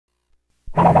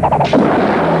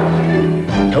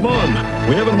Come on,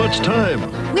 we haven't much time.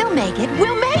 We'll make it,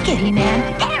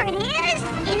 He-Man. There it is!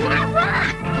 In that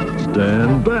rock!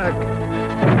 Stand back.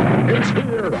 It's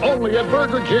here, only at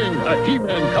Burger King. A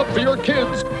He-Man Cup for your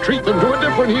kids. Treat them to a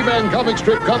different He-Man comic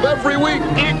strip cup every week.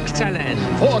 Excellent.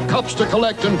 4 cups to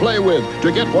collect and play with.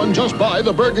 To get one, just buy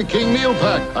the Burger King meal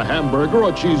pack. A hamburger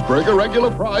or cheeseburger, regular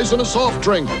fries, and a soft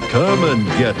drink. Come and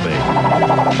get me.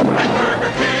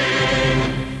 Burger King!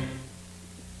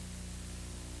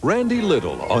 Randy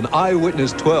Little on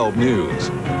Eyewitness 12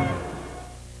 News.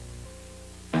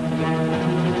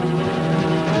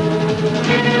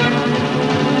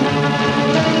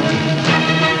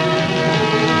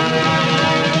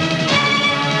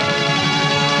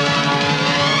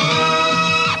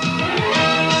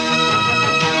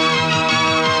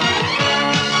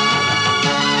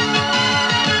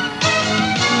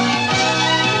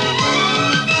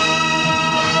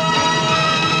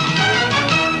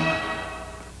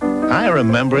 I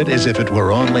remember it as if it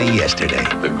were only yesterday.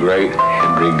 The great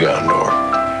Henry Gondor.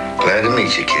 Glad to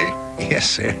meet you, kid. Yes,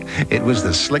 sir. It was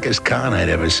the slickest con I'd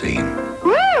ever seen.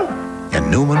 Woo! And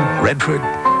Newman, Redford,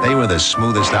 they were the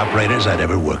smoothest operators I'd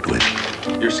ever worked with.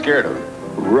 You're scared of him?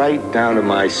 Right down to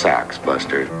my socks,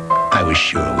 Buster. I was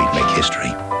sure we'd make history.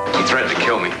 He threatened to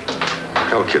kill me.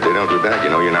 Hell, kid, they don't do that. You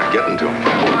know you're not getting to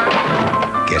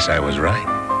him. Guess I was right.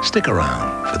 Stick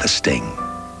around for the sting.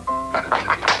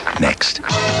 Next. We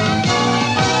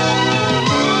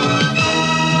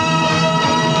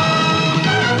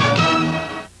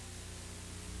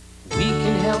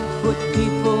can help put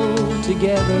people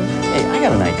together. Hey, I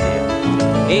got an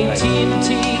idea. AT&T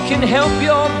can help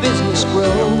your business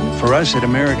grow. For us at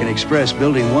American Express,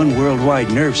 building one worldwide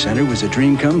nerve center was a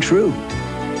dream come true.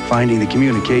 Finding the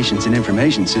communications and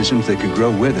information systems that could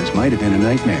grow with us might have been a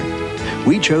nightmare.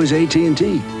 We chose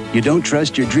AT&T. You don't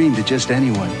trust your dream to just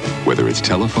anyone. Whether it's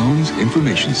telephones,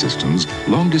 information systems,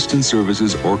 long-distance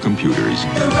services, or computers.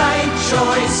 The right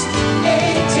choice,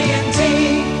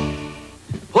 AT&T.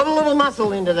 Put a little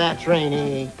muscle into that,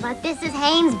 trainee. But this is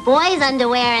Hanes' boys'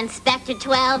 underwear, Inspector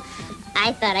 12.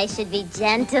 I thought I should be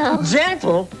gentle.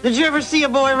 Gentle? Did you ever see a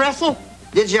boy wrestle?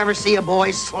 Did you ever see a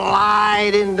boy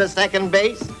slide into second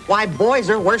base? Why, boys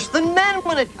are worse than men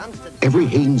when it comes to... Every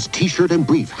Hanes t-shirt and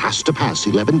brief has to pass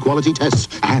 11 quality tests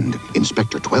and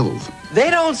Inspector 12. They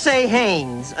don't say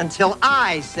Hanes until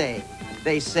I say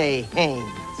they say Hanes.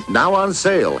 Now on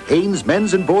sale, Hanes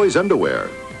men's and boys' underwear.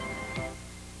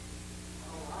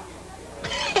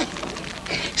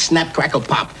 Snap, crackle,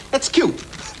 pop. That's cute.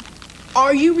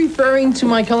 Are you referring to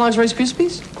my Kellogg's Rice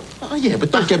Krispies? Oh, yeah,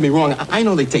 but don't get me wrong. I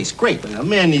know they taste great, but a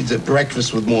man needs a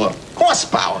breakfast with more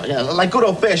horsepower, like good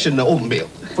old-fashioned oatmeal.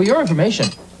 For your information,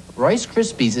 Rice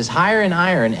Krispies is higher in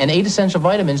iron and 8 essential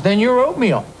vitamins than your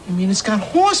oatmeal. I mean, it's got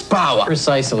horsepower.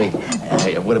 Precisely.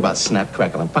 Hey, what about Snap,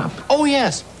 crackle, and pop? Oh,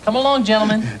 yes. Come along,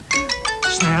 gentlemen.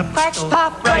 Snap, crackle,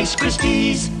 pop, Rice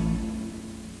Krispies.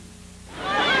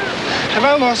 Have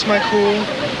I lost my cool?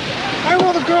 Why are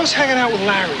all the girls hanging out with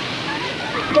Larry?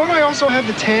 Don't I also have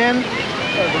the tan,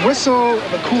 the whistle,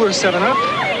 the cooler 7-Up?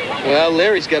 Well,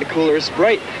 Larry's got a cooler of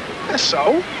Sprite.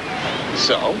 So?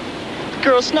 So? The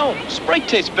girls know Sprite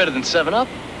tastes better than 7-Up.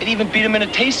 It even beat him in a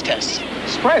taste test.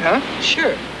 Sprite, huh?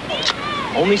 Sure.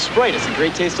 Only Sprite has a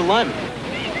great taste of lime.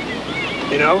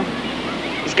 You know,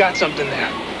 he's got something there.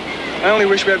 I only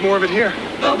wish we had more of it here.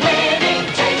 The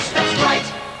winning taste of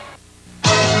Sprite.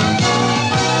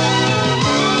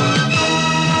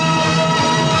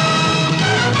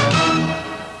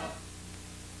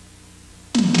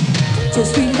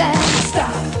 Just relax,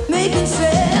 stop making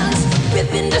sense.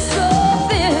 Ripping to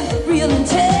something real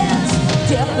intense.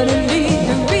 Definitely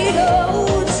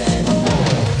Doritos.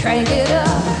 Crank it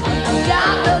up,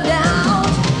 down, no doubt.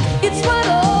 It's what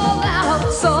all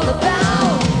out's all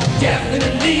about.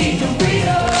 Definitely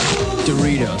Doritos.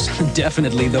 Doritos,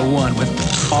 definitely the one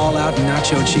with all-out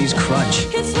nacho cheese crunch.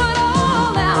 It's what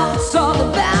all out's all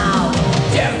about.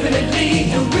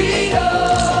 Definitely Doritos.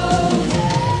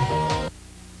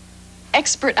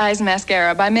 Expert Eyes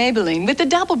Mascara by Maybelline with the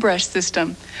double brush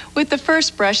system. With the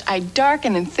first brush, I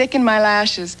darken and thicken my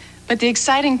lashes. But the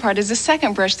exciting part is the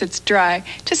second brush that's dry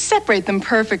to separate them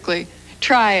perfectly.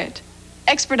 Try it.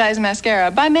 Expert Eyes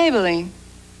Mascara by Maybelline.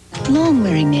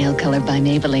 Long-wearing nail color by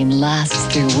Maybelline lasts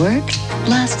through work,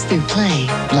 lasts through play,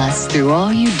 lasts through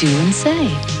all you do and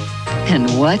say. And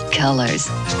what colors?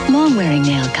 Long-wearing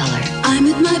nail color. I'm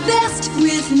at my best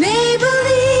with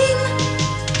Maybelline.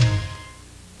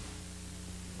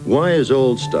 Why is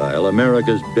Old Style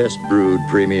America's best brewed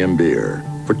premium beer?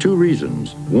 For 2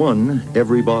 reasons. 1,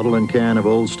 every bottle and can of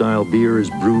Old Style beer is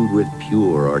brewed with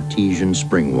pure artesian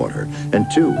spring water. And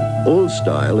 2, Old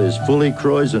Style is fully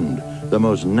krausened, the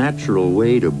most natural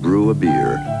way to brew a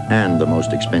beer, and the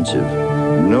most expensive.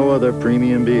 No other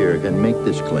premium beer can make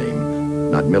this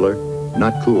claim. Not Miller,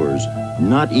 not Coors,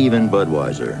 not even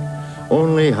Budweiser.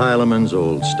 Only Heileman's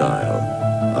Old Style,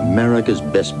 America's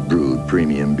best brewed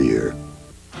premium beer.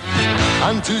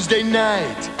 On Tuesday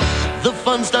night, the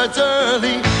fun starts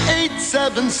early.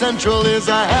 8-7 Central is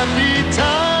a happy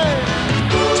time.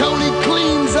 Tony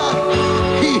cleans up,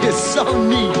 he is so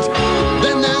neat.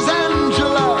 Then there's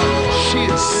Angela, she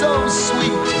is so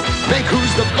sweet. Make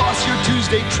Who's the Boss your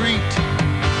Tuesday treat.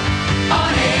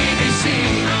 On ABC,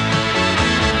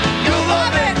 you'll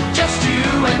love it, just you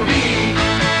and me.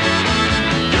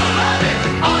 You'll love it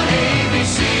on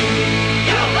ABC,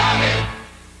 you'll love it.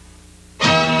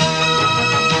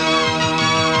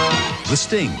 The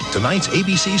Sting, tonight's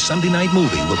ABC Sunday night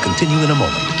movie, will continue in a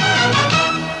moment.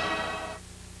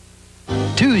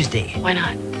 Tuesday. Why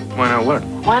not? Why not what?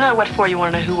 Why not what for? You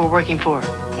want to know who we're working for?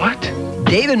 What?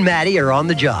 Dave and Maddie are on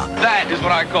the job. That is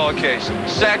what I call a case.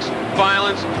 Sex,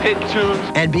 violence, hit tunes.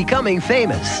 And becoming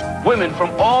famous. Women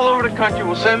from all over the country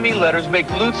will send me letters, make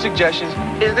lewd suggestions.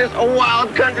 Is this a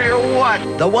wild country or what?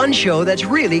 The one show that's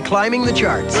really climbing the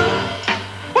charts.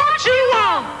 What you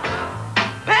want?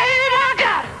 Babe, I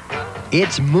got it.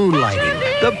 It's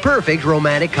Moonlighting, the perfect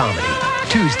romantic comedy.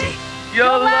 Tuesday.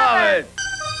 You'll love it.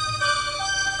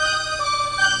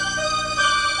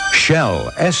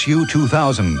 Shell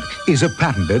SU-2000 is a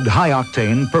patented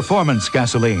high-octane performance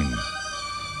gasoline.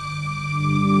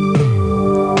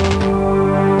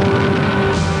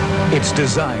 It's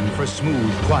designed for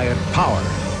smooth, quiet power,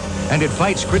 and it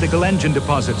fights critical engine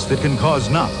deposits that can cause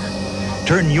knock.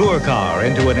 Turn your car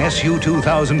into an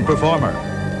SU-2000 performer.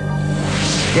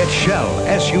 Get Shell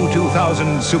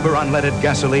SU-2000 Super Unleaded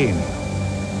Gasoline.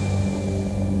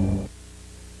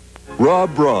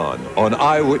 Rob Braun on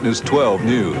Eyewitness 12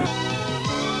 News.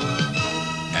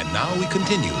 And now we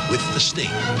continue with The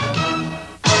Sting.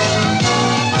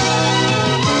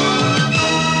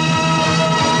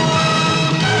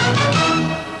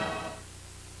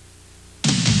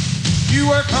 You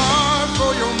work hard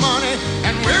for your money,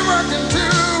 and we're working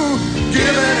too.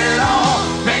 Giving it all,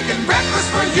 making breakfast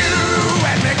for you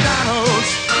at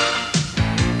McDonald's.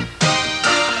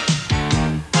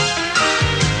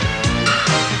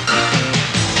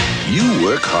 You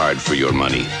work hard for your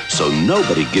money, so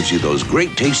nobody gives you those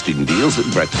great tasting deals at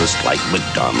breakfast like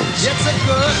McDonald's. It's a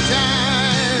good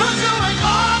time. 'Cause you work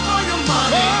hard for your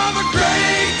money. For the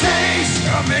great taste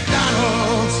of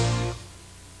McDonald's.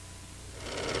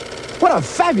 What a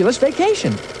fabulous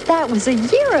vacation. That was a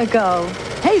year ago.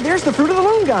 Hey, there's the Fruit of the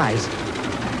Loom guys.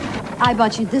 I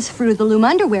bought you this Fruit of the Loom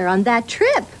underwear on that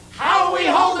trip. How are we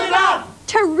holding up?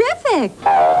 Terrific.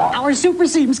 Our super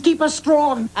seams keep us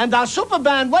strong, and our super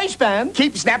band waistband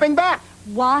keeps snapping back.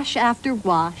 Wash after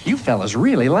wash. You fellas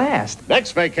really last.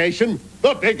 Next vacation,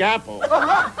 the Big Apple.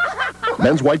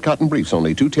 Men's white cotton briefs,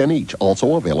 only $2.10 each.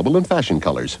 Also available in fashion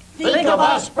colors. Think of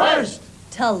us first.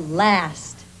 To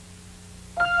last.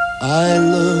 I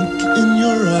look in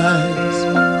your eyes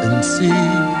and see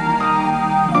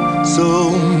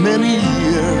so many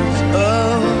years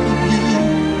of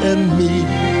you and me.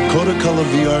 Kodacolor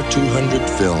VR 200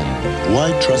 film.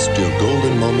 Why trust your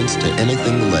golden moments to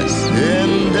anything less?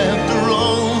 And after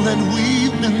all that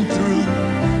we've been through,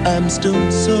 I'm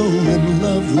still so in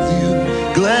love with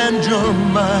you. Glad you're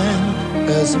mine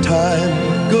as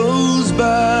time goes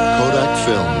by. Kodak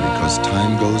film, because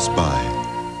time goes by.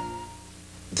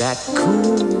 That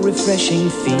cool, refreshing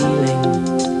feeling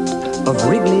of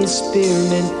Wrigley's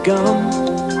Spearmint Gum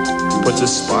puts a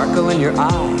sparkle in your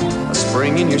eye, a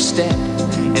spring in your step,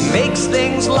 and makes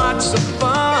things lots of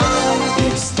fun.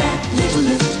 It's that little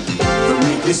lift from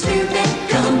Wrigley's Spearmint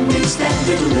Gum. It's that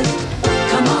little lift.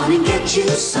 Come on and get you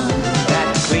some.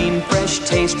 That clean, fresh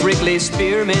taste Wrigley's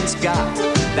Spearmint's got.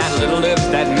 That little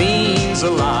lift that means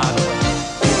a lot.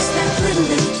 It's that little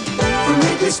lift from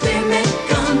Wrigley's Spearmint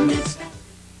Gum. It's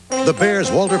The Bears'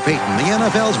 Walter Payton, the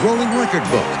NFL's rolling record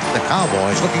book. The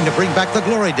Cowboys looking to bring back the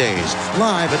glory days.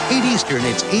 Live at 8 Eastern,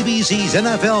 it's ABC's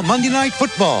NFL Monday Night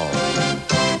Football.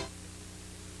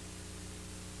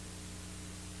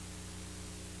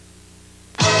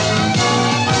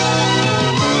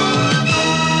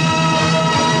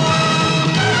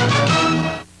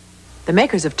 The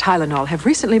makers of Tylenol have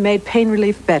recently made pain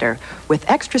relief better with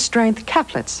extra-strength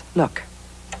caplets. Look.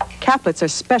 Caplets are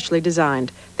specially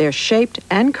designed. They're shaped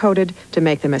and coated to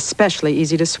make them especially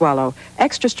easy to swallow.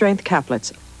 Extra-strength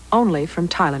caplets, only from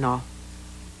Tylenol.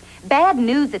 Bad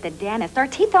news at the dentist. Our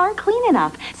teeth aren't clean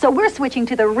enough, so we're switching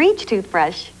to the Reach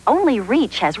toothbrush. Only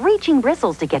Reach has reaching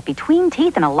bristles to get between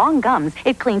teeth and along gums.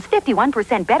 It cleans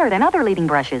 51% better than other leading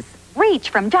brushes. Reach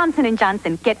from Johnson &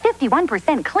 Johnson. Get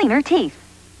 51% cleaner teeth.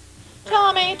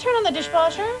 Tommy, turn on the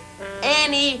dishwasher.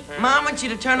 Annie, Mom wants you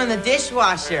to turn on the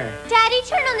dishwasher. Daddy,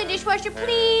 turn on the dishwasher,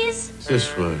 please.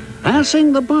 Dishwasher.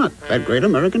 Passing the buck, that great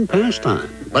American pastime.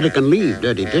 But it can leave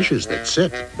dirty dishes that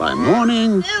sit by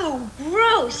morning. Ew,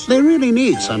 gross. They really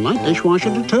need Sunlight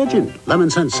dishwasher detergent. Lemon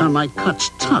scent Sunlight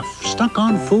cuts tough, stuck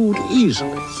on food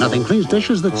easily. Nothing cleans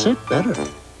dishes that sit better.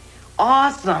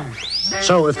 Awesome.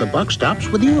 So if the buck stops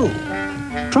with you,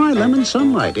 try Lemon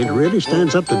Sunlight. It really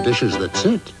stands up to dishes that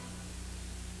sit.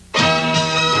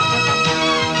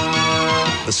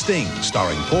 The Sting,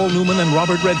 starring Paul Newman and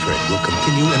Robert Redford, will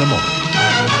continue in a moment.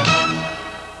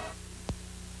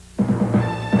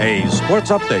 A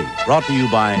sports update brought to you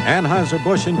by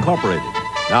Anheuser-Busch Incorporated.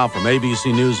 Now from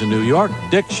ABC News in New York,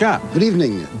 Dick Schaap. Good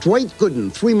evening. Dwight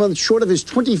Gooden, 3 months short of his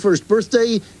 21st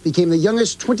birthday, became the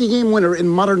youngest 20-game winner in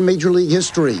modern Major League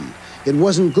history. It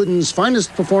wasn't Gooden's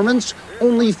finest performance,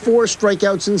 only 4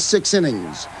 strikeouts in 6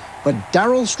 innings. But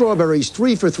Darryl Strawberry's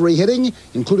 3-for-3 hitting,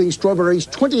 including Strawberry's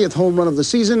 20th home run of the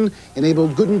season,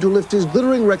 enabled Gooden to lift his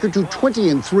glittering record to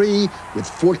 20-3 with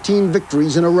 14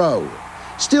 victories in a row.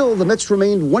 Still, the Mets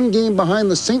remained 1 game behind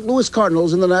the St. Louis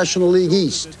Cardinals in the National League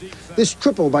East. This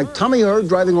triple by Tommy Herd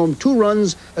driving home 2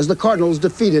 runs as the Cardinals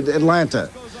defeated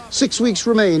Atlanta. 6 weeks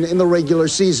remain in the regular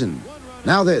season.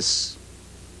 Now this.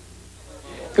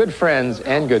 Good friends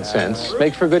and good sense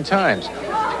make for good times.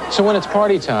 So when it's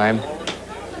party time,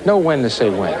 know when to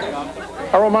say when.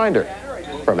 A reminder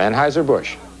from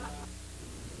Anheuser-Busch.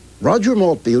 Roger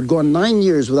Maltby, who'd gone 9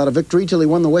 years without a victory till he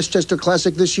won the Westchester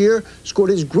Classic this year, scored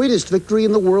his greatest victory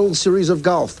in the World Series of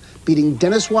Golf, beating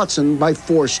Dennis Watson by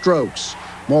 4 strokes.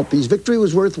 Maltby's victory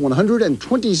was worth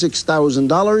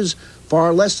 $126,000,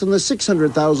 far less than the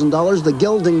 $600,000 the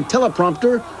gelding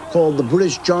teleprompter, called the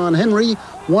British John Henry,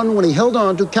 won when he held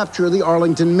on to capture the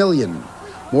Arlington Million.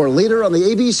 More later on the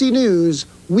ABC News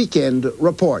Weekend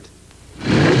Report.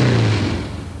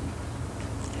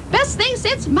 Best thing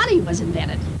since money was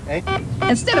invented.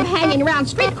 Instead of hanging around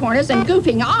street corners and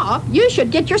goofing off, you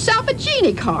should get yourself a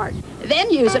Genie card.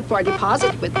 Then use it for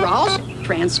deposits, withdrawals,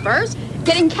 transfers,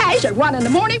 getting cash at 1 in the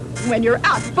morning when you're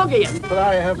out boogieing. But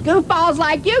I have... Goofballs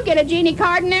like you get a Genie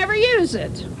card and never use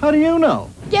it. How do you know?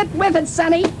 Get with it,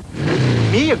 Sonny.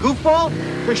 Me, a goofball?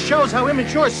 This shows how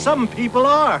immature some people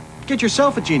are. Get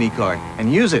yourself a Genie card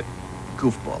and use it.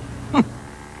 Goofball.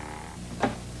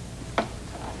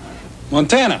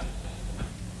 Montana.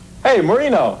 Hey,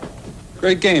 Marino.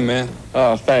 Great game, man.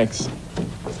 Oh, thanks.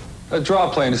 A draw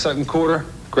play in the second quarter.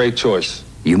 Great choice.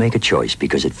 You make a choice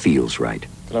because it feels right.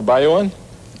 Can I buy you one?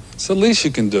 It's the least you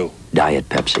can do. Diet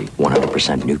Pepsi,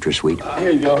 100% NutraSweet.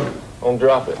 Here you go. Don't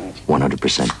drop it.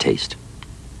 100% taste.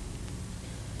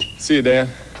 See you, Dan.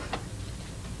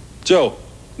 Joe,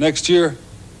 next year,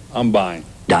 I'm buying.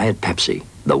 Diet Pepsi,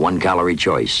 the 1-calorie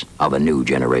choice of a new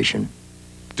generation.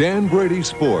 Dan Brady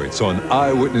Sports on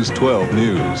Eyewitness 12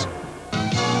 News.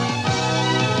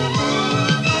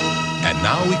 And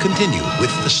now we continue with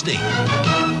The Sting.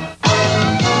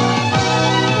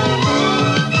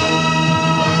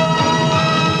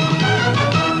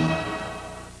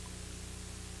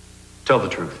 Tell the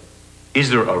truth. Is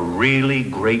there a really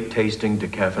great tasting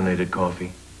decaffeinated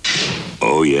coffee?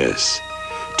 Oh, yes.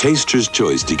 Taster's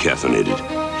Choice Decaffeinated.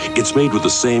 It's made with the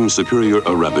same superior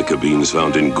Arabica beans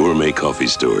found in gourmet coffee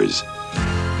stores.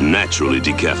 Naturally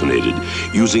decaffeinated,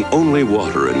 using only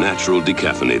water and natural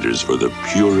decaffeinators for the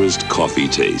purest coffee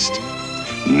taste.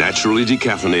 Naturally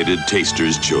decaffeinated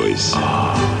Taster's Choice.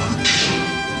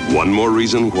 One more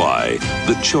reason why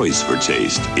the choice for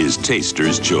taste is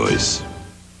Taster's Choice.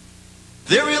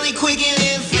 They're really quick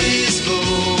in Frisco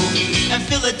and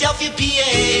Philadelphia, PA.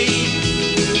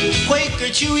 Quaker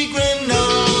chewy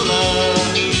granola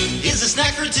is a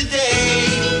snack for today.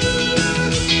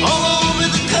 All over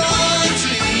the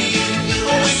country,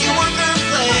 when you work or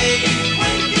play,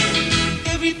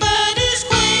 everybody's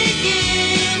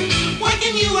quaking,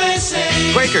 Quaking USA.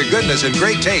 Quaker goodness and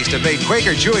great taste have made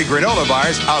Quaker chewy granola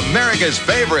bars America's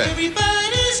favorite.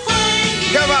 Everybody's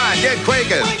quaking. Come on, get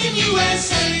Quaking. Quaking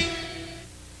USA.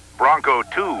 Bronco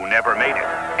 2 never made it.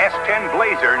 S10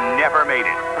 Blazer never made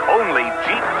it. Only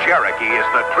Jeep Cherokee is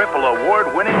the triple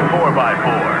award-winning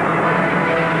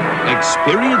 4x4.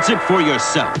 Experience it for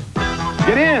yourself.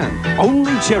 Get in.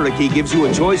 Only Cherokee gives you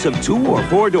a choice of 2 or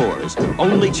 4 doors.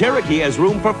 Only Cherokee has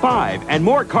room for 5 and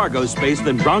more cargo space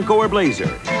than Bronco or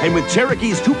Blazer. And with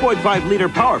Cherokee's 2.5-liter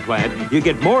power plant, you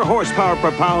get more horsepower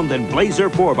per pound than Blazer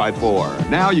 4x4.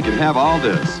 Now you can have all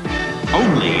this.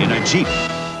 Only in a Jeep.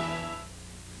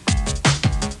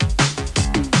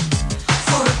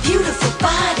 For a beautiful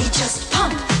body, just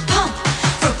pump, pump.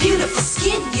 For beautiful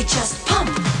skin, you just pump,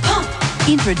 pump.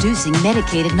 Introducing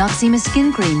medicated Noxzema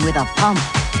Skin Cream with a pump.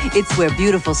 It's where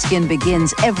beautiful skin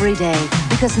begins every day,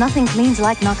 because nothing cleans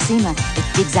like Noxzema. It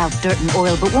digs out dirt and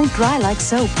oil but won't dry like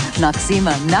soap.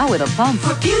 Noxzema, now with a pump.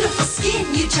 For beautiful skin,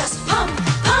 you just pump,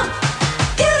 pump.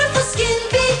 Beautiful skin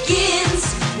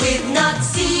begins with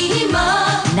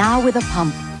Noxzema. Now with a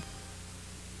pump.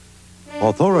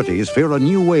 Authorities fear a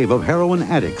new wave of heroin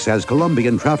addicts as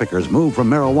Colombian traffickers move from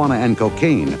marijuana and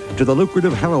cocaine to the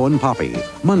lucrative heroin poppy.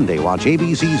 Monday, watch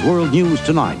ABC's World News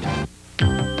Tonight.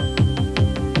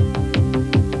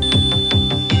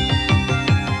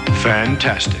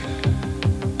 Fantastic.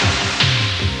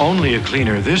 Only a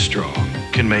cleaner this strong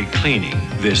can make cleaning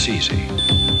this easy.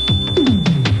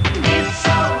 It's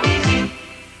so easy.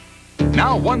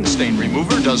 Now one stain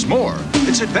remover does more.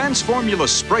 It's Advanced Formula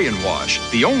Spray and Wash,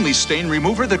 the only stain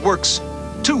remover that works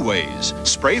two ways.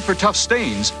 Spray for tough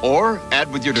stains or add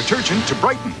with your detergent to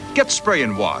brighten. Get Spray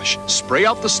and Wash. Spray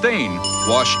out the stain.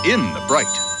 Wash in the bright.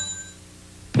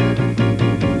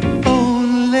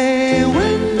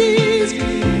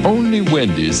 Only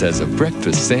Wendy's has a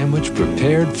breakfast sandwich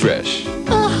prepared fresh.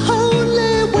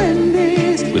 Only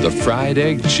Wendy's. With a fried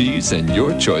egg, cheese, and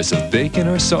your choice of bacon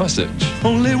or sausage.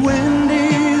 Only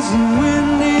Wendy's and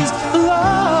Wendy's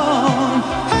alone.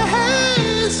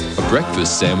 A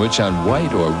breakfast sandwich on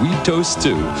white or wheat toast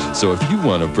too. So if you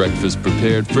want a breakfast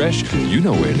prepared fresh, you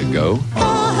know where to go.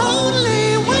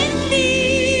 Only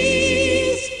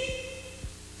Wendy's.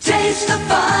 Taste the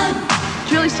fun.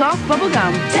 It's really soft bubble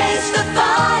gum. Taste the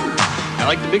fun. I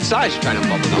like the big size kind of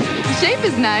bubble gum. The shape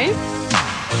is nice.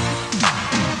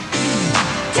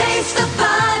 Taste the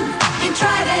fun in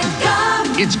Trident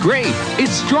gum. It's great.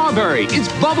 It's strawberry. It's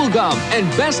bubble gum. And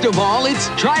best of all, it's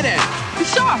Trident.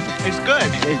 It's soft. It's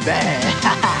good. It's bad.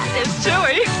 It's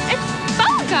chewy. It's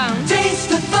bubble gum. Taste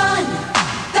the fun.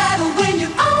 That'll win you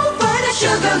over the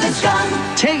sugarless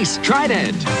gum. Taste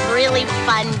Trident. Really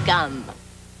fun gum.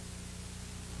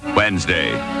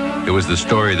 Wednesday, it was the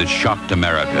story that shocked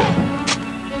America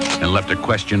and left a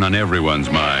question on everyone's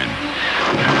mind.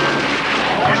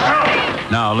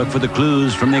 Now look for the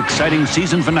clues from the exciting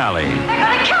season finale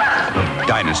of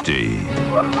Dynasty.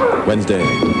 Wednesday.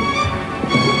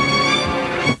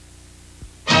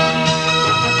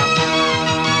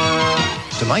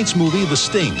 Tonight's movie, The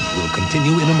Sting, will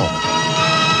continue in a moment.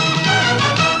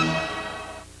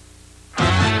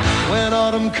 When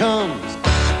autumn comes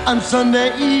on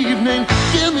Sunday evening,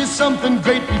 give me something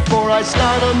great before I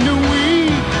start a new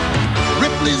week.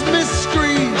 Ripley's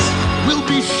Mysteries will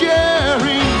be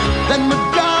sharing, then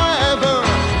MacGyver,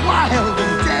 wild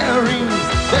and daring.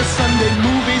 Their Sunday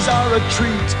movies are a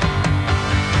treat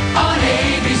on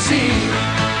ABC.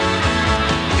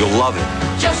 You'll love it.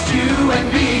 Just you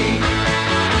and me.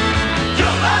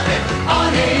 You'll love it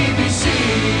on ABC.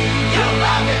 You'll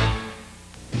love it.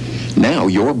 Now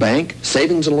your bank,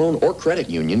 savings and loan, or credit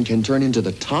union can turn into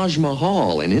the Taj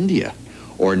Mahal in India,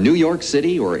 or New York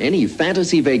City, or any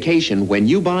fantasy vacation when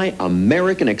you buy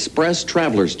American Express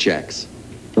traveler's checks.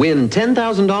 Win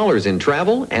 $10,000 in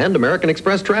travel and American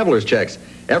Express traveler's checks.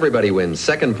 Everybody wins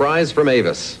second prize from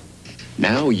Avis.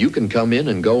 Now you can come in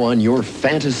and go on your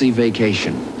fantasy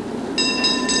vacation.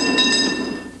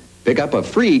 Pick up a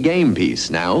free game piece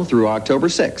now through October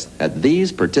 6th at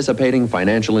these participating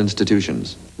financial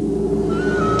institutions.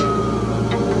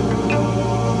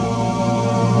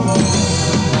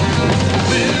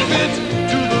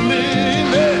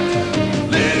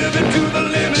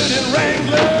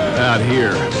 Out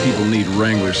here, people need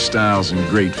Wrangler styles and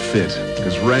great fit,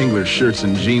 because Wrangler shirts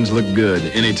and jeans look good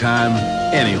anytime,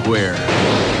 anywhere.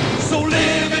 So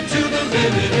live it to the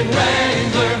limit in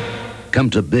Wrangler. Come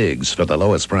to Biggs for the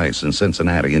lowest price in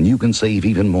Cincinnati, and you can save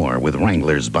even more with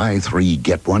Wrangler's buy 3,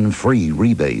 get 1 free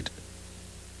rebate.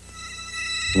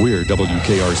 We're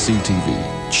WKRC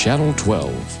TV, Channel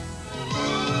 12.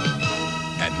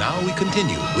 And now we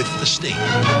continue with The Sting.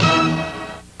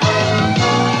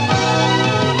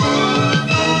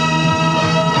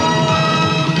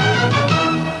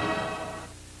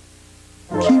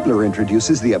 Keebler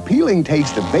introduces the appealing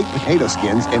taste of baked potato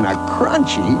skins in a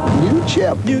crunchy new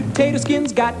chip. New potato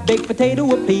skins got baked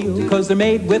potato appeal, because they're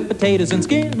made with potatoes and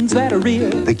skins that are real.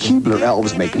 The Keebler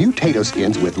elves make new potato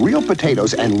skins with real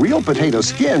potatoes and real potato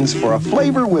skins for a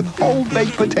flavor with whole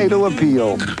baked potato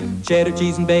appeal. Cheddar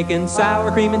cheese and bacon,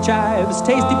 sour cream and chives,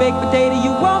 tasty baked potato,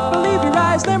 you won't believe your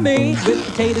eyes. They're made with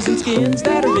potatoes and skins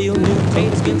that are real. New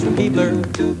potato skins from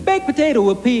Keebler, baked potato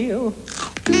appeal.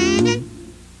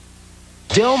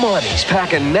 Del Monte's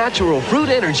packing natural fruit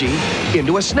energy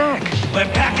into a snack.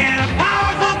 We're packing a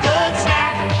powerful good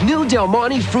snack. New Del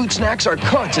Monte fruit snacks are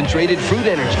concentrated fruit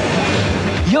energy.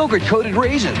 Yogurt-coated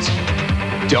raisins.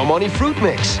 Del Monte fruit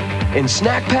mix. in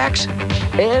snack packs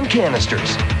and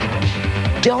canisters.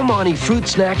 Del Monte fruit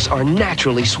snacks are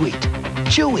naturally sweet,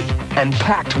 chewy, and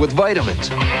packed with vitamins,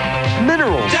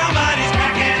 minerals. Del Monte's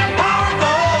packing a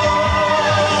powerful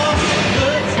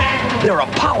good snack. They're a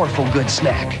powerful good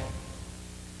snack.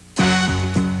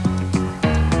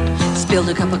 Spilled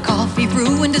a cup of coffee,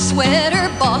 ruined a sweater.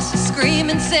 Boss is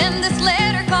screaming, send this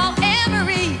letter, call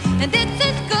Emery, and it's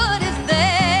as good as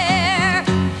there.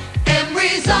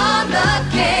 Emery's on the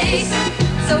case,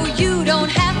 so you don't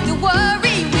have to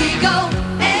worry. We go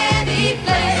any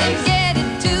place and get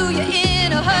it to you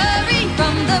in a hurry.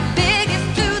 From the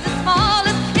biggest to the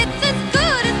smallest, it's as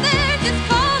good as there, just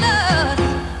call us.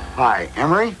 Hi,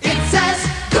 Emery? It's as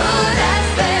good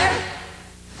as there.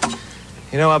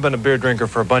 You know, I've been a beer drinker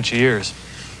for a bunch of years.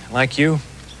 Like you,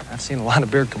 I've seen a lot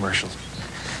of beer commercials.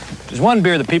 There's one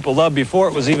beer that people loved before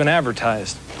it was even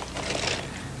advertised.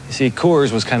 You see,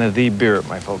 Coors was kind of the beer at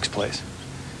my folks' place.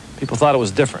 People thought it was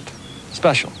different,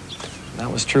 special. And that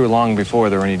was true long before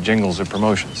there were any jingles or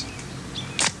promotions.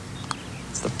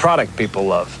 It's the product people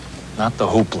love, not the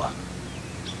hoopla.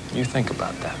 You think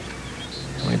about that.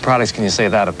 How many products can you say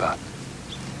that about?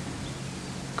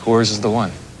 Coors is the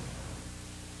one.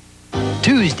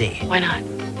 Tuesday. Why not?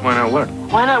 Why not what?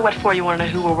 Why not what for? You want to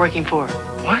know who we're working for?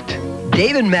 What?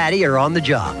 Dave and Maddie are on the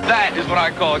job. That is what I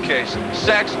call a case.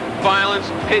 Sex, violence,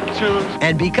 hit tunes.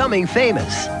 And becoming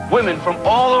famous. Women from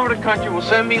all over the country will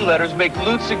send me letters, make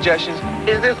lewd suggestions.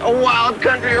 Is this a wild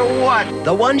country or what?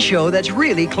 The one show that's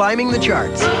really climbing the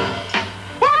charts.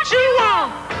 What you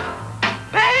want?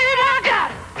 Baby, I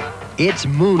got it. It's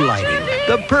Moonlighting,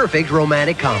 the perfect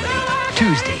romantic comedy.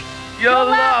 Tuesday. You'll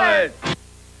love it.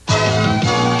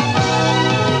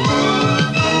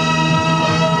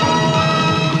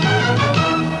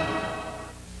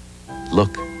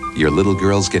 Look, your little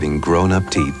girl's getting grown-up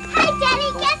teeth. Hi,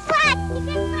 Daddy, guess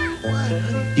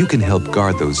what? You can help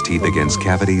guard those teeth against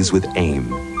cavities with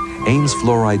AIM. AIM's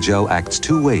fluoride gel acts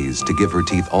two ways to give her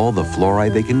teeth all the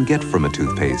fluoride they can get from a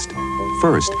toothpaste.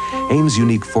 First, AIM's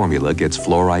unique formula gets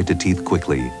fluoride to teeth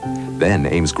quickly. Then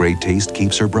AIM's great taste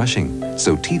keeps her brushing,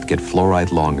 so teeth get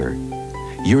fluoride longer.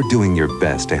 You're doing your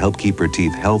best to help keep her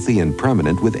teeth healthy and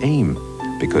permanent with AIM,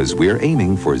 because we're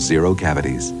aiming for 0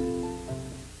 cavities.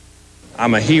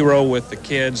 I'm a hero with the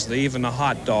kids. Even the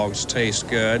hot dogs taste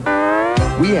good.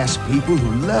 We ask people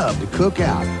who love to cook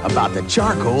out about the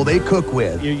charcoal they cook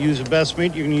with. You use the best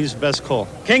meat, you can use the best coal.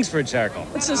 Kingsford charcoal.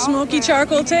 It's a smoky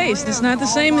charcoal taste. It's not the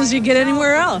same as you get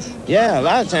anywhere else. Yeah, a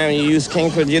lot of times you use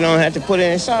Kingsford, you don't have to put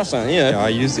any sauce on it. Yeah, I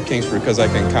use the Kingsford because I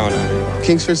can count on it.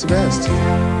 Kingsford's the best.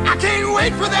 I can't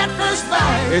wait for that first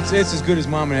bite. It's as good as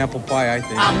Mom and Apple Pie, I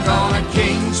think. I'm going to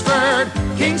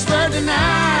Kingsford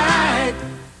tonight.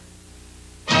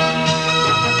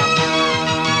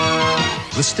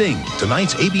 The Sting,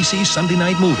 tonight's ABC Sunday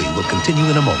night movie, will continue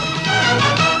in a moment.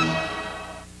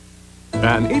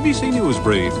 An ABC News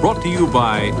brief brought to you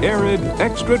by Arid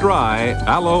Extra Dry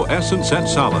Aloe Essence Scent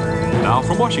Salad. Now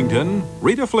from Washington,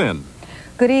 Rita Flynn.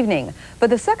 Good evening. For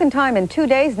the second time in 2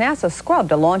 days, NASA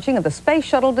scrubbed a launching of the Space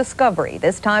Shuttle Discovery,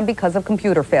 this time because of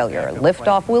computer failure.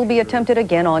 Liftoff will be attempted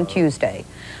again on Tuesday.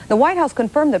 The White House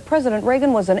confirmed that President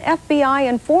Reagan was an FBI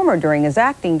informer during his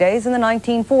acting days in the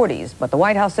 1940s, but the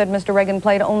White House said Mr. Reagan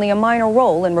played only a minor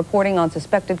role in reporting on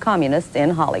suspected communists in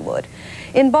Hollywood.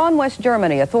 In Bonn, West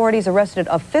Germany, authorities arrested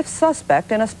a 5th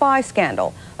suspect in a spy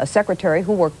scandal, a secretary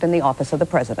who worked in the office of the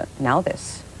president. Now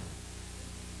this.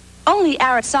 Only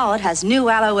Arid Solid has new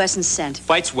aloe essence scent.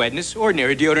 Fights wetness,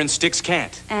 ordinary deodorant sticks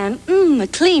can't. And, a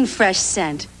clean, fresh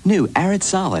scent. New Arid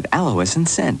Solid aloe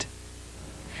essence scent.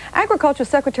 Agriculture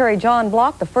Secretary John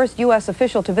Block, the first U.S.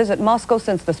 official to visit Moscow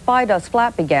since the spy dust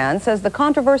flap began, says the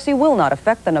controversy will not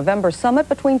affect the November summit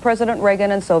between President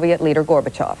Reagan and Soviet leader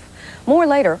Gorbachev. More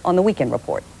later on the Weekend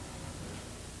Report.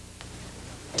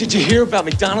 Did you hear about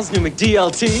McDonald's new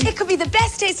McDLT? It could be the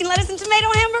best tasting lettuce and tomato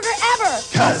hamburger ever.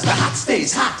 'Cause the hot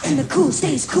stays hot and the cool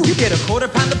stays cool. You get a quarter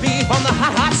pound of beef on the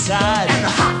hot, hot side. And the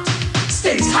hot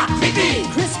stays hot, baby.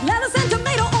 Crisp lettuce and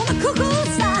tomato on the cuckoo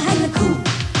side. And the cool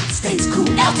stays cool.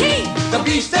 LT! The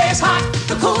beef stays hot,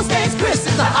 the cool stays crisp.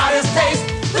 It's the hottest taste,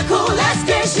 the coolest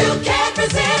dish you can't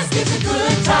resist. It's a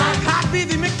good time. Hot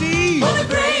beefy McD. For the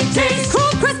great taste.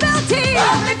 Cool crisp LT.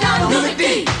 Of McDonald's. New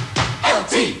McD.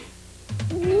 LT.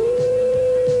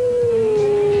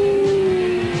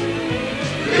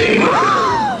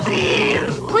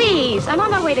 Please, I'm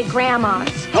on my way to Grandma's.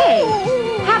 Hey,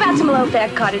 how about some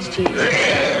low-fat cottage cheese?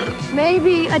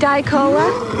 Maybe a Diet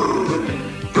Cola?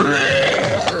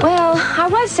 Well, I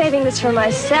was saving this for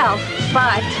myself,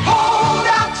 but... Hold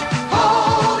out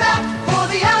for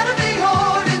the out of the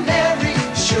ordinary.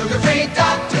 Sugar-free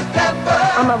Dr.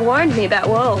 Pepper. Mama warned me about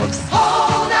wolves.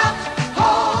 Hold up,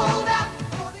 hold up.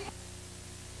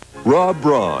 Rob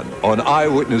Braun on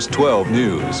Eyewitness 12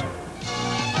 News.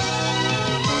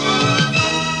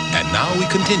 And now we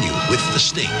continue with The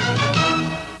Sting.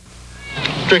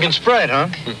 Drinking Sprite, huh?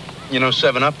 You know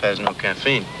 7-Up has no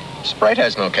caffeine. Sprite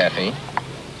has no caffeine.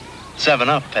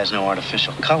 7-Up has no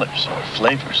artificial colors or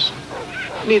flavors.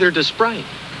 Neither does Sprite.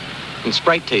 And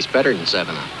Sprite tastes better than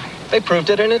 7-Up. They proved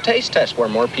it in a taste test where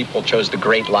more people chose the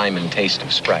great lime and taste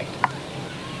of Sprite.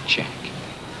 Check.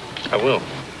 I will.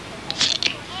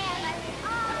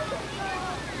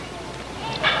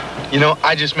 You know,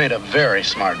 I just made a very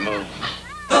smart move.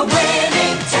 The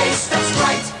winning taste of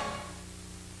Sprite.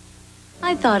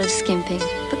 I thought of skimping,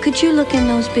 but could you look in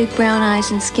those big brown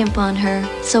eyes and skimp on her?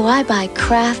 So I buy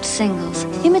Kraft singles.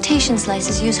 Imitation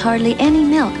slices use hardly any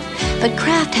milk, but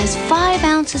Kraft has 5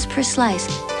 ounces per slice,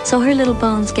 so her little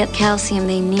bones get calcium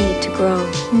they need to grow.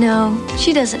 No,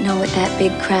 she doesn't know what that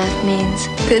big Kraft means.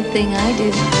 Good thing I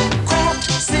do. Kraft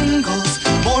singles.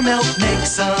 More milk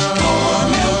makes them. More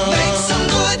milk makes them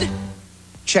good.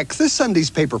 Check this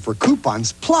Sunday's paper for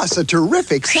coupons, plus a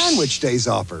terrific Sandwich Days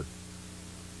offer.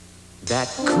 That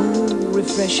cool,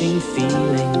 refreshing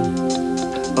feeling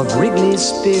of Wrigley's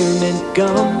Spearmint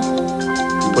Gum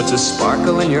puts a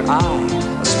sparkle in your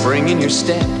eye, a spring in your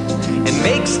step, and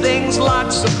makes things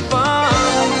lots of fun.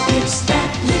 It's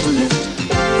that little lift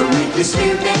from Wrigley's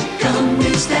Spearmint Gum.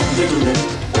 It's that little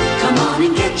lift. Come on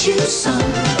and get you some.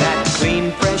 That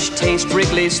clean, fresh taste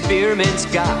Wrigley's Spearmint's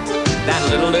got. That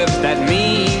little lift that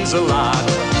means a lot.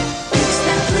 It's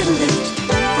that little lift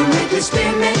from Wrigley's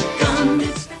Spearmint Gum.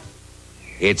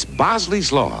 It's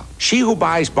Bosley's Law. She who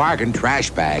buys bargain trash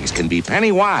bags can be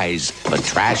penny wise, but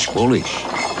trash foolish.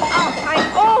 Oh,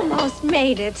 I almost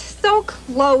made it. So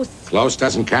close. Close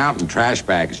doesn't count in trash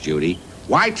bags, Judy.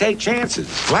 Why take chances?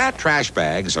 Glad trash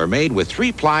bags are made with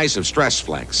 3 plies of Stress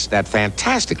Flex, that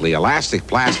fantastically elastic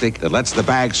plastic that lets the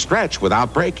bag stretch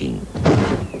without breaking.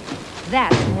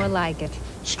 That's more like it.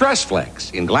 Stress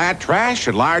Flex in Glad trash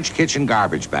and large kitchen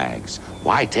garbage bags.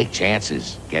 Why take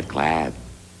chances? Get Glad.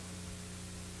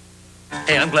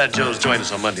 Hey, I'm glad Joe's joined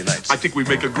us on Monday nights. I think we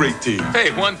make a great team.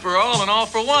 Hey, one for all and all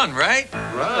for one, right?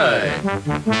 Right.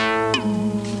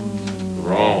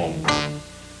 Wrong.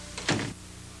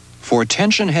 For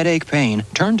tension, headache, pain,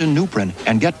 turn to Nuprin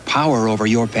and get power over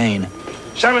your pain.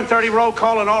 7:30 roll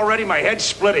call and already my head's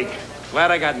splitting.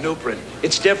 Glad I got Nuprin.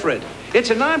 It's different. It's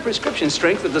a non-prescription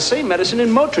strength of the same medicine in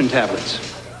Motrin tablets.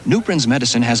 Nuprin's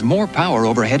medicine has more power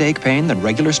over headache pain than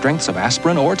regular strengths of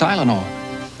aspirin or Tylenol.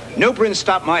 Nuprin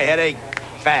stopped my headache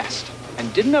fast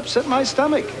and didn't upset my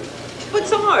stomach. But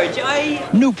Sarge,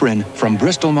 Nuprin from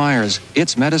Bristol Myers.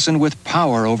 It's medicine with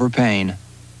power over pain.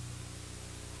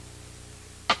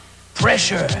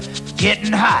 Pressure,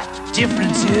 getting hot.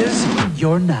 Difference is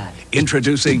you're not.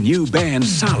 Introducing new Band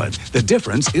Solid. The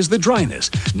difference is the dryness.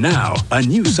 Now, a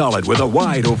new solid with a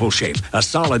wide oval shape. A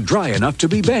solid dry enough to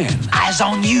be banned. Eyes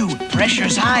on you.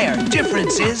 Pressure's higher.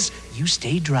 Difference is you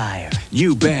stay drier.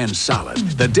 New Band Solid.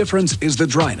 The difference is the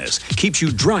dryness. Keeps you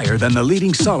drier than the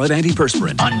leading solid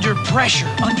antiperspirant. Under pressure,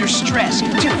 under stress.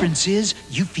 Difference is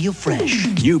you feel fresh.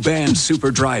 New Band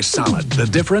Super Dry Solid. The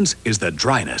difference is the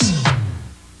dryness.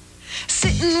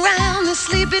 Sitting round this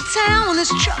sleepy town,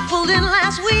 this truck pulled in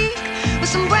last week with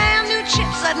some brand new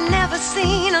chips I'd never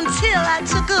seen until I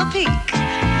took a peek.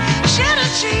 Cheddar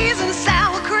cheese and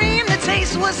sour cream, the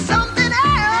taste was something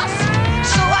else.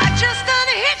 So I just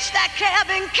unhitched that cab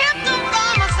and kept them for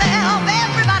myself.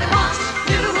 Everybody wants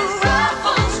new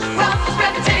Ruffles, Ruffles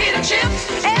red potato chips.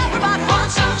 Everybody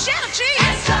wants some cheddar cheese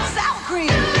and some sour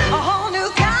cream, a whole new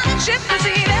kind of chip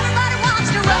cuisine. Everybody wants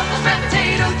new Ruffles red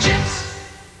potato chips.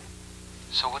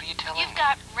 So what are you telling me? You've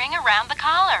got ring around the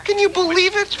collar. Can you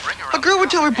believe it? A girl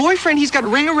would tell her boyfriend he's got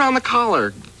ring around the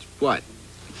collar. What?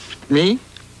 Me?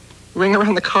 Ring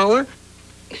around the collar?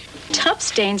 Tough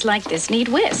stains like this need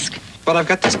whisk. But I've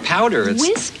got this powder. It's...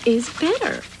 Whisk is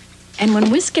better. And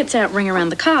when whisk gets out ring around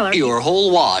the collar... Your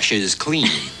whole wash is clean.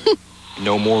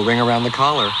 No more ring around the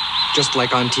collar. Just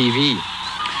like on TV.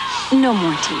 No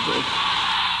more TV.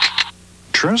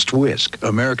 Trust Whisk,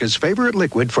 America's favorite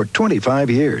liquid for 25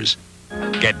 years.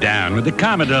 Get down with the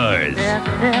Commodores.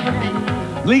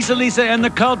 Lisa and the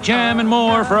Cult Jam and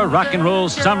more for a rock and roll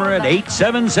summer at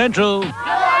 8/7 Central.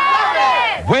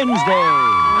 Wednesday.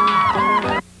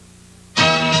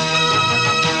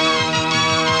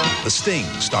 The Sting,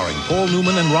 starring Paul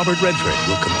Newman and Robert Redford,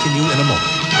 will continue in a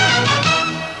moment.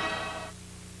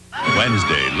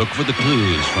 Wednesday, look for the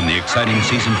clues from the exciting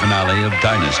season finale of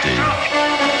Dynasty.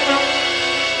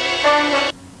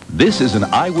 This is an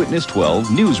Eyewitness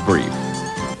 12 news brief.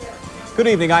 Good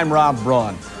evening, I'm Rob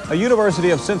Braun. A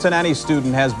University of Cincinnati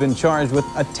student has been charged with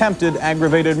attempted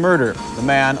aggravated murder. The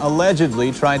man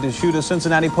allegedly tried to shoot a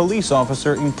Cincinnati police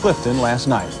officer in Clifton last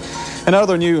night. In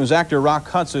other news, actor Rock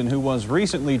Hudson, who was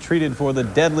recently treated for the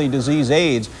deadly disease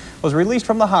AIDS, was released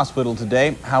from the hospital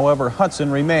today. However,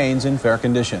 Hudson remains in fair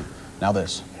condition. Now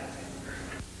this.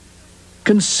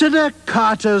 Consider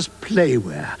Carter's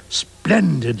Playwear.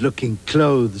 Splendid-looking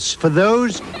clothes for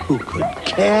those who could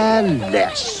care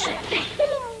less.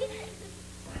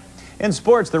 In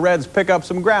sports, the Reds pick up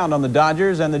some ground on the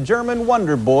Dodgers, and the German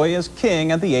Wonder Boy is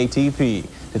king at the ATP.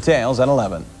 Details at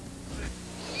 11.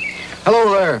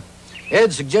 Hello there.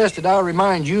 Ed suggested I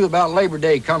remind you about Labor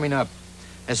Day coming up,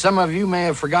 as some of you may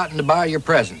have forgotten to buy your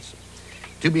presents.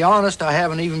 To be honest, I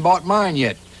haven't even bought mine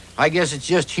yet. I guess it's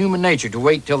just human nature to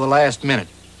wait till the last minute.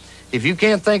 If you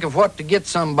can't think of what to get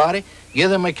somebody, give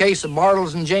them a case of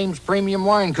Bartles & James premium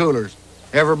wine coolers.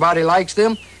 Everybody likes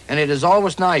them, and it is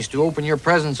always nice to open your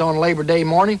presents on Labor Day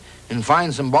morning and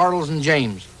find some Bartles &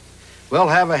 James. Well,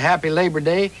 have a happy Labor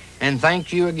Day, and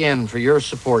thank you again for your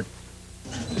support.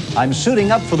 I'm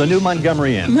suiting up for the new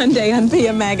Montgomery Inn. Monday on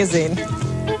PM Magazine. Who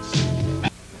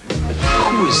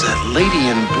is that lady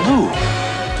in blue?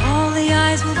 All the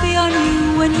eyes will be on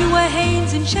you when you wear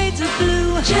Hanes in shades of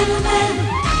blue. Gentlemen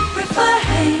prefer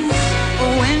Hanes.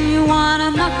 Or when you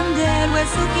wanna knock 'em dead, wear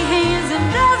silky Hanes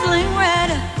and dazzling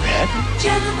red. Red?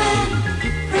 Gentlemen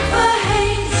prefer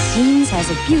Hanes. Hanes has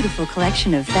a beautiful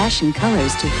collection of fashion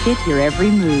colors to fit your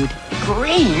every mood.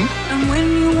 Green? And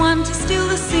when you want to steal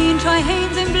the scene, try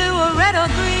Hanes in blue or red or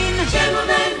green.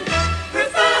 Gentlemen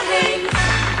prefer Hanes.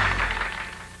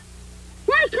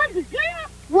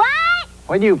 What?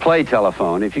 When you play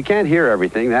telephone, if you can't hear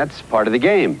everything, that's part of the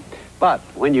game. But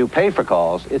when you pay for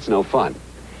calls, it's no fun.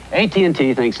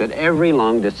 AT&T thinks that every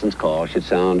long-distance call should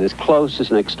sound as close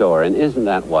as next door, and isn't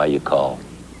that why you call?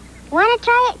 Want to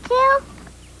try it too?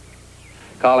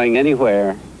 Calling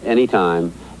anywhere,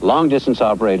 anytime, long-distance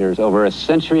operators over a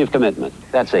century of commitment.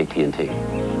 That's AT&T.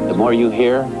 The more you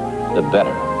hear, the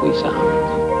better we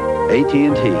sound.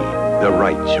 AT&T, the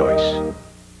right choice.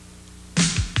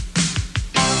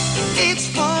 It's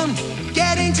fun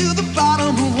getting to the bottom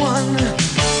of one.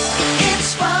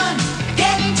 It's fun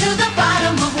getting to the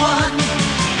bottom of one.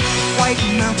 White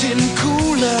Mountain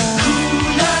Cooler.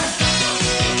 Cooler.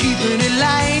 Keeping it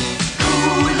light.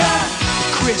 Cooler.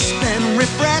 Crisp and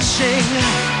refreshing.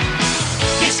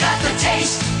 It's got the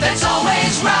taste that's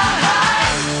always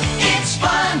right. It's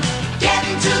fun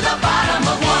getting to the bottom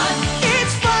of one.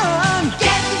 It's fun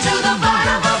getting to the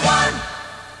bottom of one.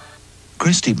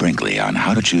 Christy Brinkley on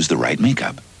how to choose the right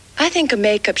makeup. I think a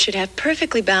makeup should have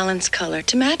perfectly balanced color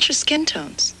to match your skin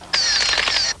tones.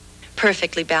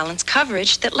 Perfectly balanced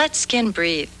coverage that lets skin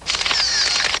breathe.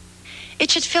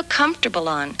 It should feel comfortable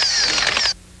on.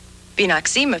 Be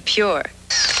Noxzema Pure.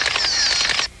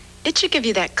 It should give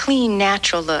you that clean,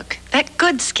 natural look, that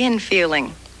good skin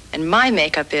feeling. And my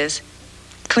makeup is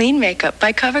Clean Makeup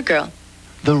by CoverGirl.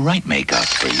 The right makeup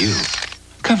for you.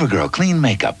 CoverGirl Clean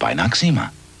Makeup by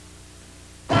Noxzema.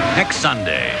 Next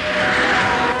Sunday.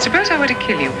 Suppose I were to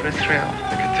kill you for a thrill.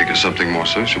 I can think of something more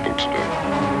sociable to do.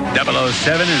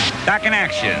 007 is back in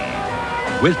action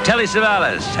with Telly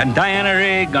Savalas and Diana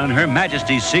Rigg on Her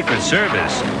Majesty's Secret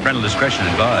Service. Parental discretion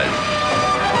advised.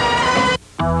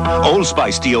 Old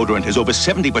Spice deodorant has over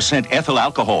 70% ethyl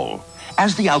alcohol.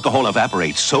 As the alcohol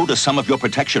evaporates, so does some of your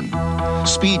protection.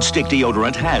 Speed Stick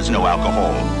deodorant has no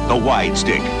alcohol. The Wide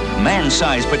Stick.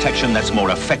 Man-sized protection that's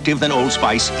more effective than Old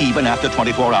Spice even after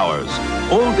 24 hours.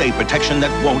 All-day protection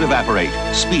that won't evaporate.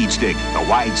 Speed Stick. The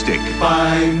Wide Stick.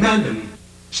 By Mendon.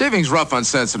 Shaving's rough on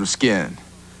sensitive skin.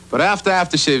 But after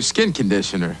aftershave skin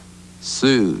conditioner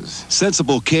soothes.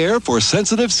 Sensible care for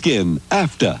sensitive skin.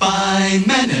 After. By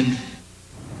Mendon.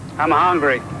 I'm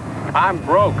hungry. I'm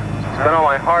broke. Spent all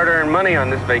my hard-earned money on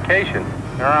this vacation.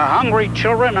 There are hungry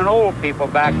children and old people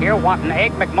back here wanting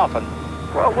Egg McMuffin.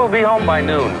 Well, we'll be home by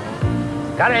noon.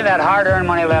 Got any of that hard-earned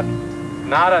money left?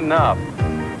 Not enough.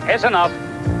 It's enough.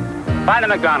 Find a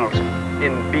McDonald's.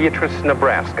 In Beatrice,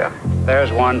 Nebraska.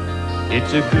 There's one.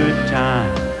 It's a good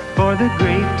time for the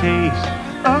great taste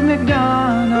of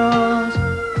McDonald's.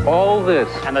 All this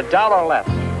and $1 left.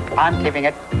 I'm giving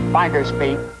it finder's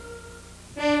fee.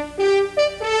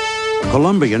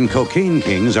 Colombian cocaine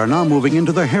kings are now moving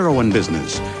into the heroin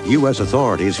business. U.S.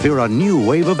 authorities fear a new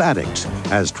wave of addicts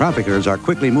as traffickers are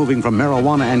quickly moving from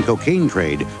marijuana and cocaine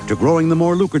trade to growing the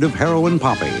more lucrative heroin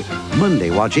poppy. Monday,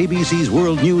 watch ABC's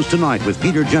World News Tonight with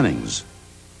Peter Jennings.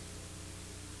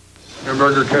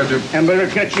 Hamburger ketchup. Hamburger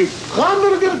ketchup.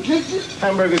 Hamburger ketchup.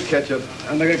 Hamburger ketchup.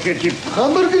 Hamburger ketchup.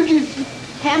 Hamburger ketchup.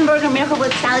 Hamburger Miracle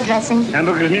Whip salad dressing.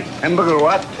 Hamburger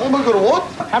what? Hamburger what?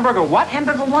 Hamburger what?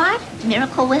 Hamburger what?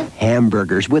 Miracle Whip.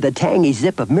 Hamburgers with a tangy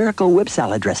zip of Miracle Whip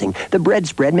salad dressing. The bread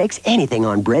spread makes anything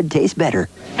on bread taste better.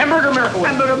 Hamburger Miracle Whip.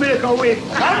 Hamburger Miracle Whip.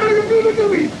 Hamburger Miracle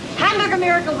Whip. Hamburger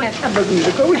Miracle Whip. Hamburger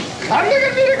Miracle Whip.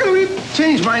 Hamburger Miracle Whip.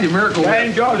 Change mine to Miracle Whip.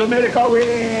 Change yours to Miracle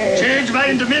Whip. Change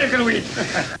mine to Miracle Whip.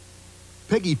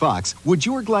 Peggy Fox, would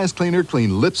your glass cleaner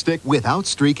clean lipstick without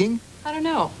streaking? I don't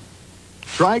know.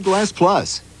 Try Glass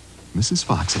Plus. Mrs.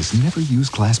 Fox has never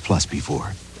used Glass Plus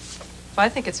before. I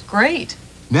think it's great.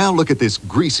 Now look at this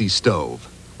greasy stove.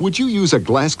 Would you use a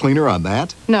glass cleaner on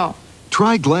that? No.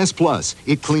 Try Glass Plus.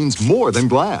 It cleans more than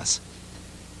glass.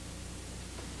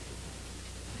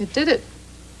 It did it.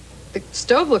 The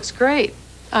stove looks great.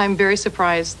 I'm very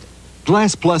surprised.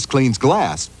 Glass Plus cleans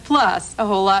glass. Plus, a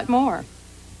whole lot more.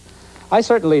 I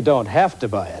certainly don't have to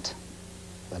buy it,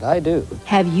 but I do.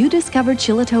 Have you discovered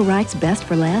Chilito Reich's Best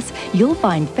for Less? You'll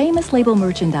find famous label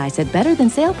merchandise at better than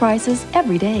sale prices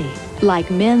every day. Like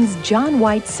men's John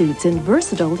White suits in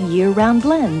versatile year-round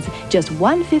blends. Just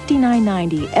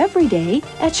 $159.90 every day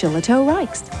at Chilito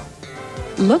Reich's.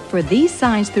 Look for these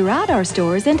signs throughout our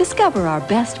stores and discover our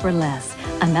Best for Less.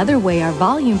 Another way our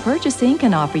volume purchasing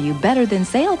can offer you better than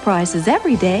sale prices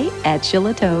every day at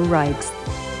Chilito Reich's.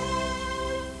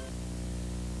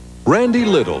 Randy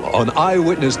Little on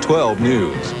Eyewitness 12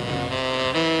 News.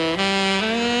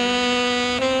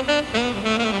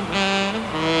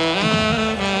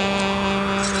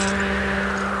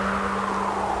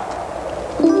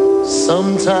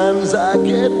 Sometimes I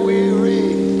get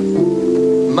weary.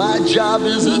 My job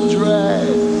is a drag.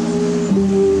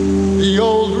 The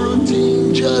old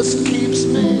routine just keeps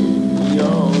me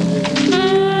yawning.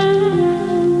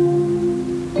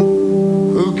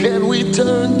 Who can we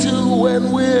turn to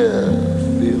when we're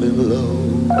feeling low?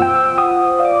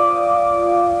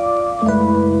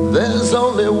 There's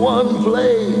only one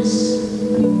place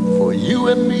for you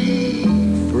and me,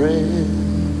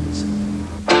 friends.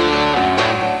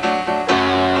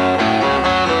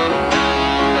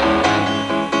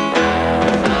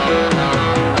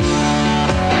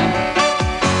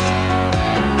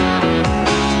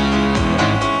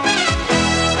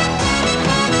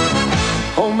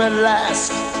 Home at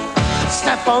last.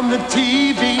 Snap on the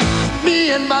TV.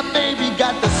 Me and my baby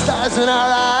got the stars in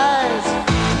our eyes.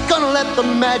 Gonna let the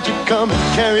magic come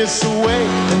and carry us away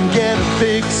and get a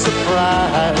big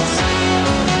surprise.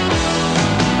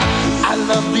 I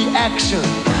love the action,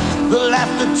 the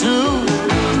laughter too.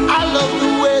 I love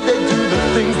the way they do the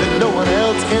things that no one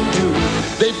else can do.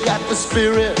 They've got the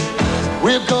spirit.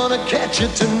 We're gonna catch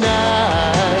it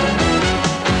tonight.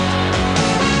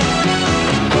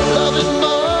 Love it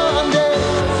more.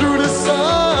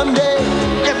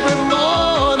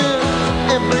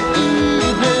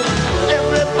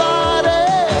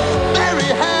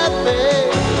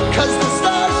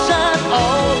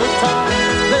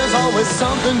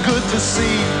 Something good to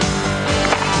see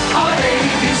on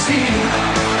ABC.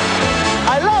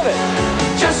 I love it.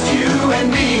 Just you and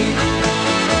me.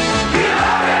 We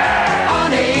love it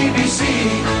on ABC.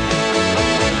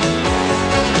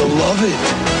 You'll love it.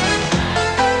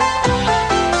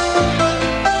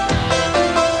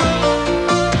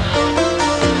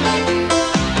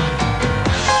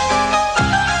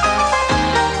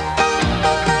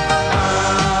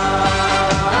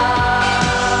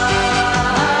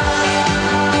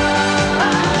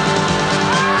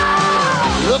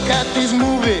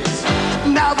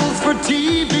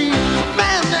 TV,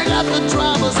 man, they got the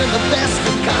dramas and the best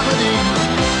of comedy.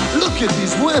 Look at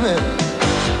these women,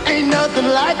 ain't nothing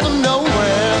like them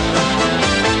nowhere.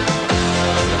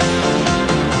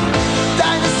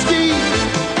 Dynasty,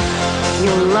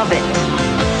 you'll love it.